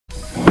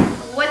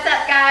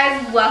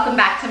guys, welcome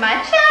back to my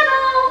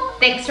channel.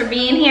 Thanks for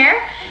being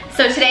here.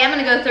 So today I'm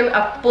gonna go through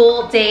a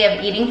full day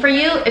of eating for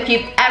you. If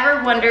you've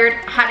ever wondered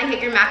how to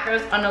hit your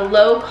macros on a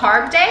low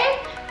carb day,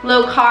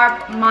 low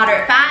carb,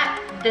 moderate fat,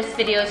 this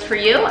video is for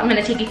you. I'm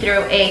gonna take you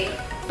through a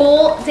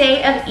full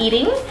day of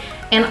eating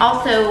and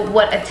also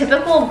what a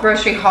typical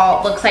grocery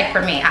haul looks like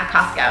for me at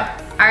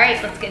Costco. All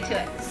right, let's get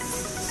to it.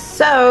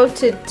 So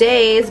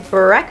today's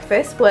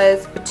breakfast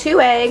was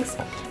 2 eggs,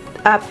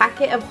 a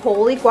packet of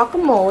holy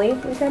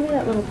guacamole. Can you grab me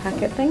that little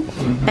packet thing?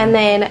 And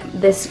then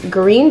this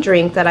green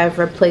drink that I've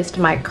replaced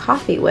my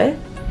coffee with.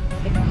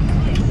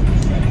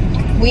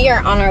 We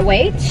are on our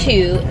way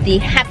to the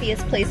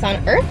happiest place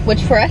on earth,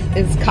 which for us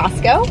is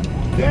Costco.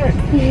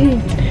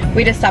 Yeah.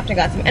 We just stopped and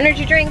got some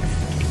energy drinks.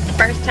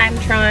 First time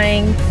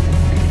trying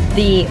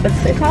the,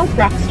 what's it called?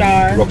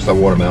 Rockstar. Rockstar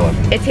watermelon.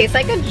 It tastes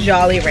like a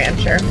Jolly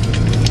Rancher.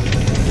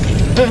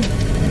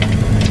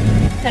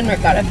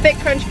 Henrik got a Fit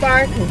Crunch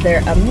bar because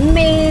they're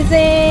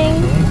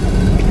amazing.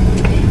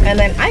 And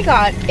then I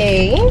got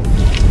a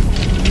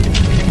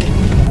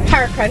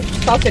Power Crunch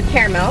salted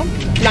caramel.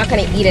 I'm not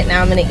gonna eat it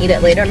now, I'm gonna eat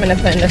it later. I'm gonna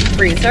put it in the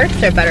freezer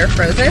because they're better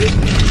frozen.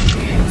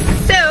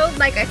 So,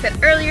 like I said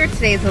earlier,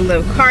 today's a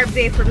low carb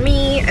day for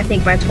me. I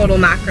think my total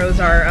macros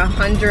are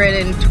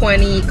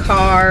 120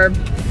 carb,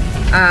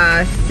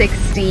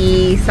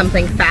 60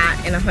 something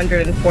fat, and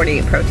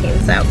 148 protein.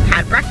 So,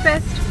 had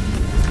breakfast.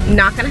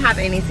 Not gonna have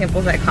any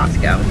samples at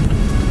Costco.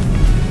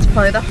 It's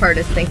probably the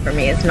hardest thing for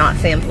me is not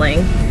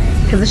sampling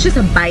because it's just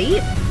a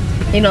bite.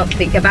 You don't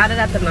think about it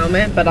at the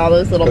moment, but all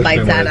those little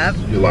bites add up.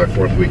 July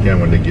 4th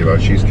weekend when they give out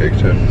cheesecake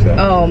too. So.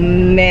 Oh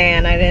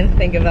man, I didn't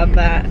think about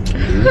that.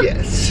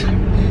 Yes.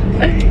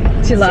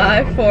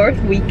 July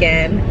 4th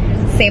weekend,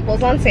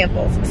 samples on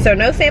samples. So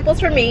no samples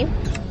for me.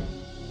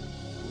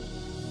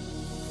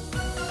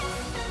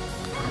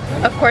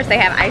 Of course they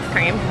have ice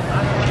cream.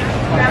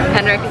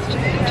 Henrik is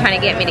trying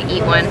to get me to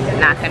eat one.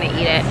 Not gonna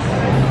eat it.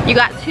 You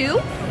got 2?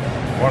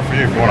 One for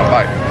you if you want a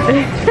bite.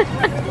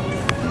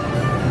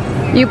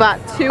 You bought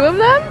 2 of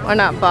them? Or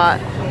not bought?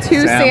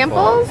 2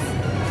 samples?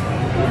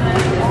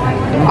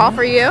 All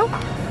for you?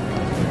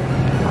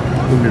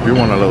 If you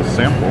want a little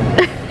sample.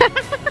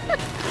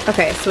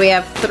 Okay, so we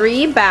have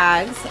 3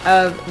 bags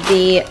of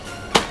the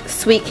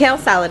sweet kale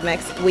salad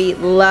mix. We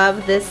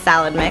love this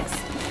salad mix.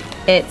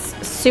 It's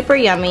super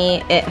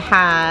yummy. It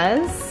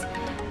has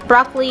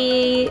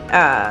broccoli,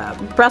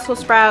 Brussels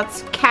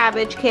sprouts,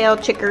 cabbage, kale,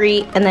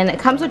 chicory, and then it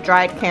comes with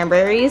dried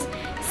cranberries,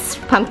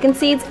 pumpkin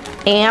seeds,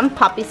 and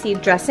poppy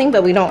seed dressing,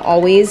 but we don't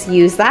always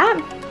use that.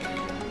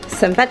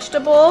 Some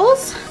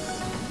vegetables,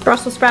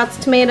 Brussels sprouts,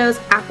 tomatoes,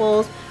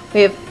 apples.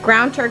 We have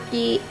ground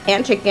turkey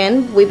and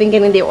chicken. We've been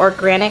getting the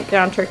organic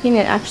ground turkey, and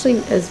it actually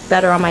is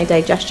better on my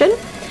digestion.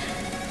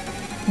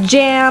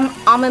 Jam,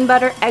 almond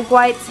butter, egg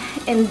whites,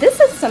 and this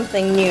is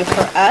something new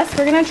for us.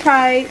 We're gonna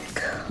try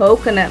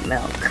coconut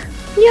milk.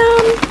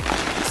 Yum!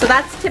 So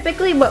that's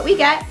typically what we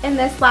get, and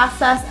this lasts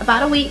us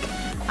about a week.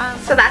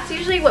 So that's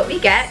usually what we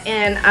get,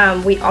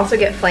 and we also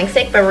get flank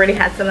steak, but we already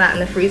had some of that in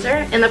the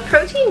freezer. And the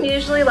protein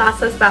usually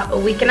lasts us about a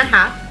week and a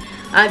half,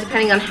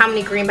 depending on how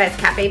many Green Bites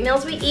Cafe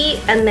meals we eat,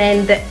 and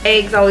then the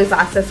eggs always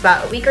last us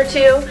about a week or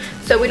 2.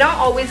 So we don't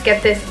always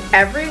get this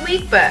every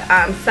week, but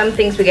some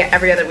things we get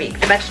every other week.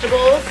 The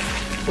vegetables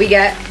we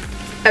get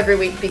every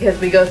week because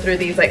we go through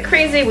these like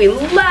crazy. We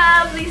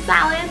love these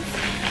salads,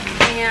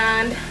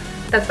 and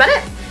that's about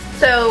it.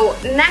 So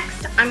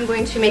next I'm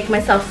going to make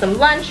myself some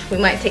lunch. We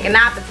might take a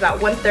nap. It's about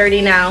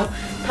 1:30 now.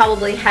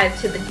 Probably head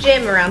to the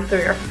gym around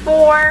 3 or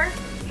 4.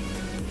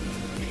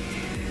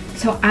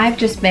 So I've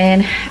just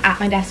been at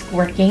my desk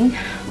working.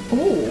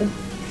 Ooh,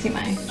 see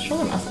my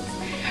shoulder muscles.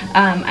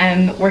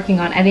 I'm working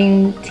on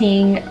editing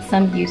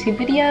some YouTube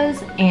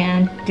videos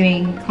and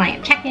doing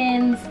client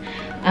check-ins,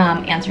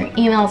 answering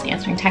emails,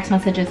 answering text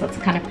messages. That's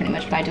kind of pretty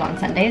much what I do on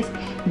Sundays.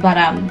 But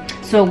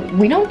so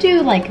we don't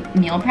do like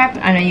meal prep.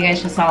 I know you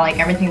guys just saw like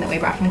everything that we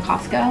brought from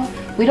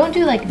Costco. We don't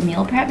do like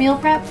meal prep,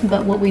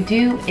 but what we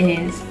do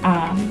is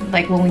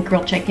like when we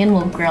grill chicken,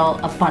 we'll grill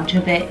a bunch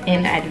of it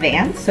in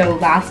advance. So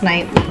last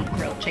night we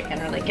grilled chicken,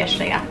 or like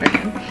yesterday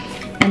afternoon.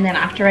 And then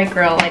after I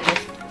grill, I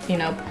just, you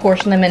know,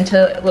 portion them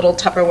into little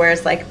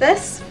Tupperwares like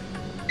this.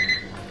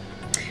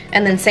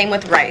 And then same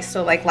with rice.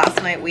 So like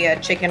last night we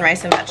had chicken,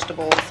 rice, and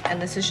vegetables,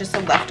 and this is just a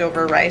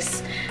leftover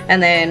rice.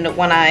 And then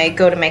when I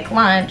go to make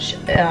lunch,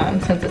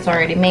 since it's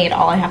already made,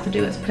 all I have to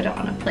do is put it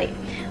on a plate.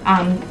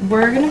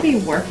 We're gonna be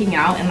working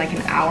out in like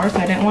an hour, so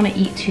I didn't want to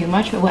eat too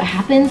much, but what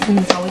happens, and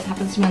this always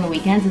happens to me on the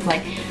weekends, is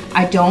like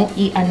I don't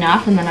eat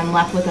enough, and then I'm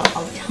left with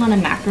a ton of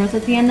macros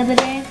at the end of the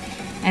day,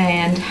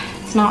 and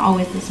it's not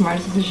always the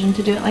smartest decision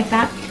to do it like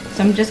that.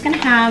 So I'm just gonna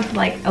have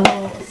like a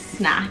little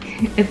snack.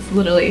 It's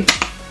literally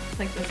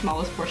like the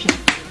smallest portion,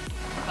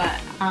 but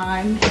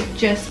I'm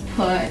just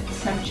put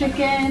some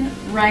chicken,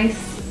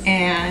 rice,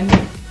 and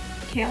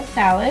kale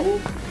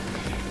salad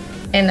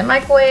in the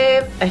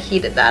microwave. I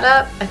heated that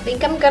up. I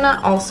think I'm gonna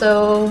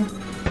also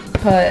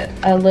put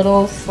a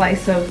little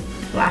slice of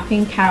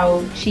Laughing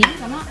Cow cheese.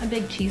 I'm not a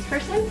big cheese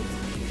person.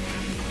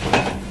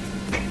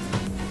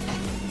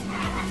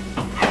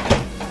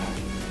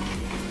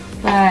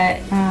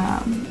 but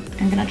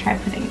I'm gonna try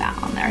putting that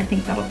on there. I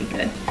think that'll be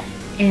good.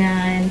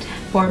 And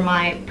for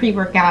my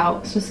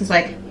pre-workout, so this is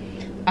like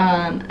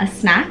a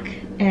snack,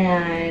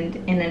 and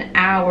in an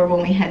hour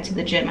when we head to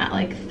the gym at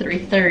like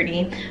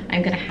 3:30,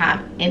 I'm gonna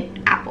have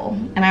an apple.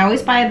 And I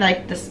always buy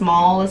like the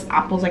smallest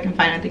apples I can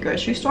find at the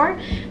grocery store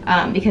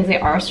because they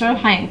are sort of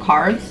high in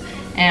carbs,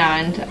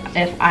 and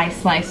if I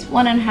slice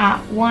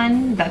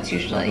one, that's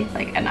usually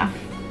like enough.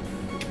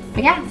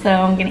 But yeah, so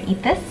I'm gonna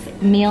eat this,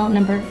 meal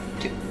number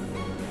 2.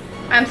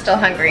 I'm still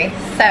hungry,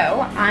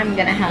 so I'm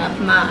gonna have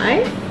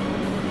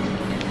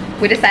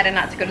we decided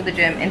not to go to the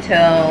gym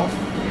until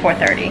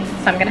 4:30.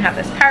 So I'm gonna have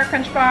this Power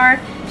Crunch bar.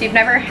 If you've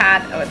never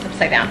had, oh, it's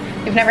upside down.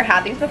 If you've never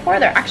had these before,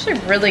 they're actually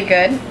really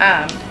good.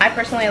 I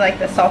personally like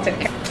the salted.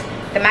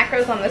 The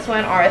macros on this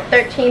one are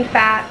 13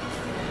 fat,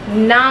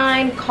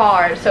 9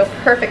 carbs, so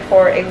perfect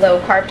for a low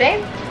carb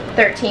day,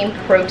 13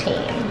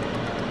 protein.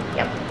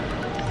 Yep.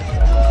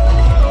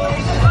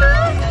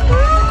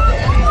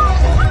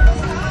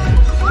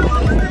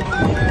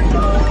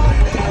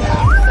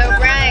 So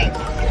bright.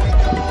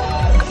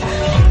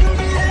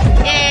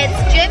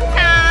 It's gym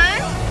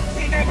time.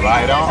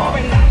 Right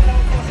on.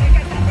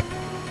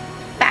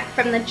 Back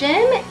from the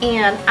gym,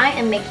 and I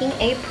am making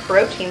a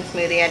protein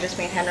smoothie. I just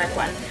made Henrik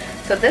one.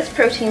 So this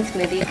protein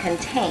smoothie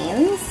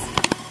contains,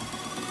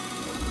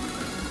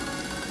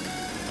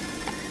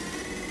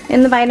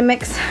 in the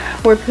Vitamix,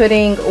 we're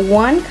putting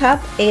 1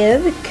 cup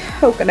of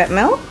coconut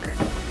milk.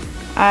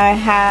 I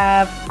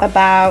have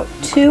about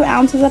 2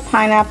 ounces of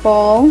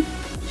pineapple,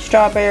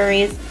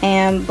 strawberries,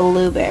 and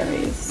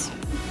blueberries.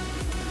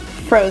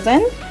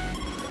 Frozen.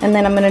 And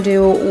then I'm gonna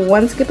do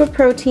 1 scoop of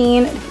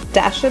protein,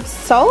 dash of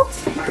salt,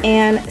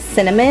 and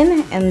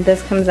cinnamon, and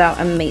this comes out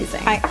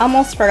amazing. I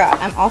almost forgot,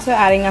 I'm also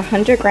adding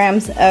 100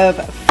 grams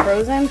of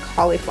frozen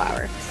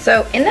cauliflower.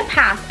 So in the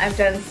past, I've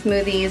done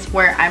smoothies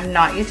where I'm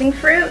not using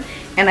fruit,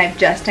 and I've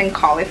just done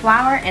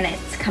cauliflower, and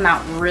it's come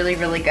out really,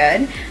 really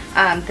good.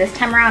 This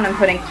time around, I'm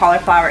putting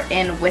cauliflower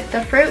in with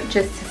the fruit,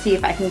 just to see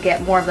if I can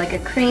get more of like a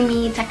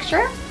creamy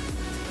texture.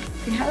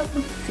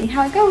 See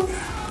how it goes.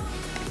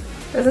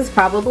 This is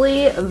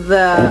probably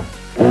the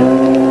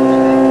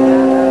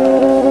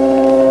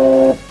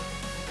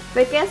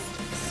thickest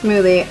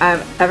smoothie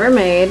I've ever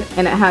made,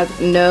 and it has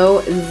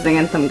no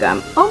xanthan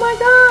gum. Oh my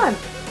god!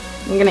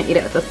 I'm gonna eat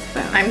it with a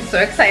spoon. I'm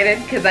so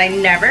excited because I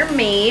never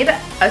made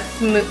a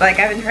smoothie. Like,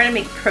 I've been trying to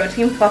make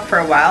protein fluff for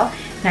a while,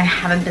 and I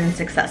haven't been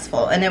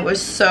successful. And it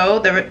was so,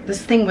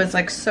 this thing was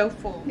like so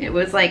full. It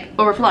was like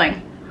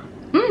overflowing.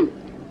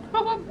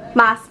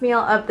 Last meal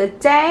of the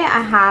day,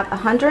 I have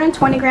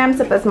 120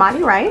 grams of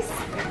basmati rice,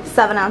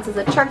 7 ounces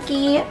of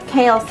turkey,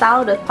 kale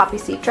salad with poppy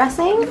seed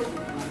dressing.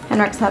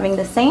 Henrik's having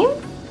the same.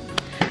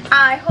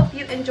 I hope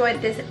you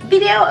enjoyed this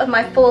video of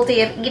my full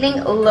day of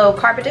eating, low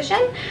carb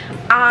edition.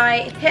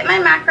 I hit my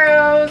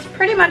macros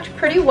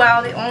pretty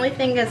well. The only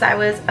thing is I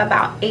was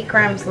about 8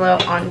 grams low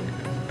on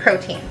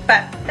protein,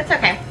 but that's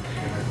okay.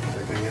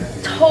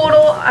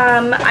 Total,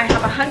 I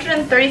have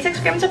 136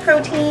 grams of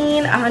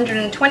protein,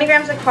 120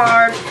 grams of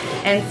carbs,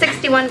 and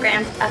 61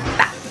 grams of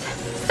fat.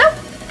 So,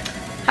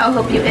 I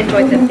hope you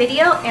enjoyed the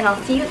video, and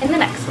I'll see you in the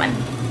next one.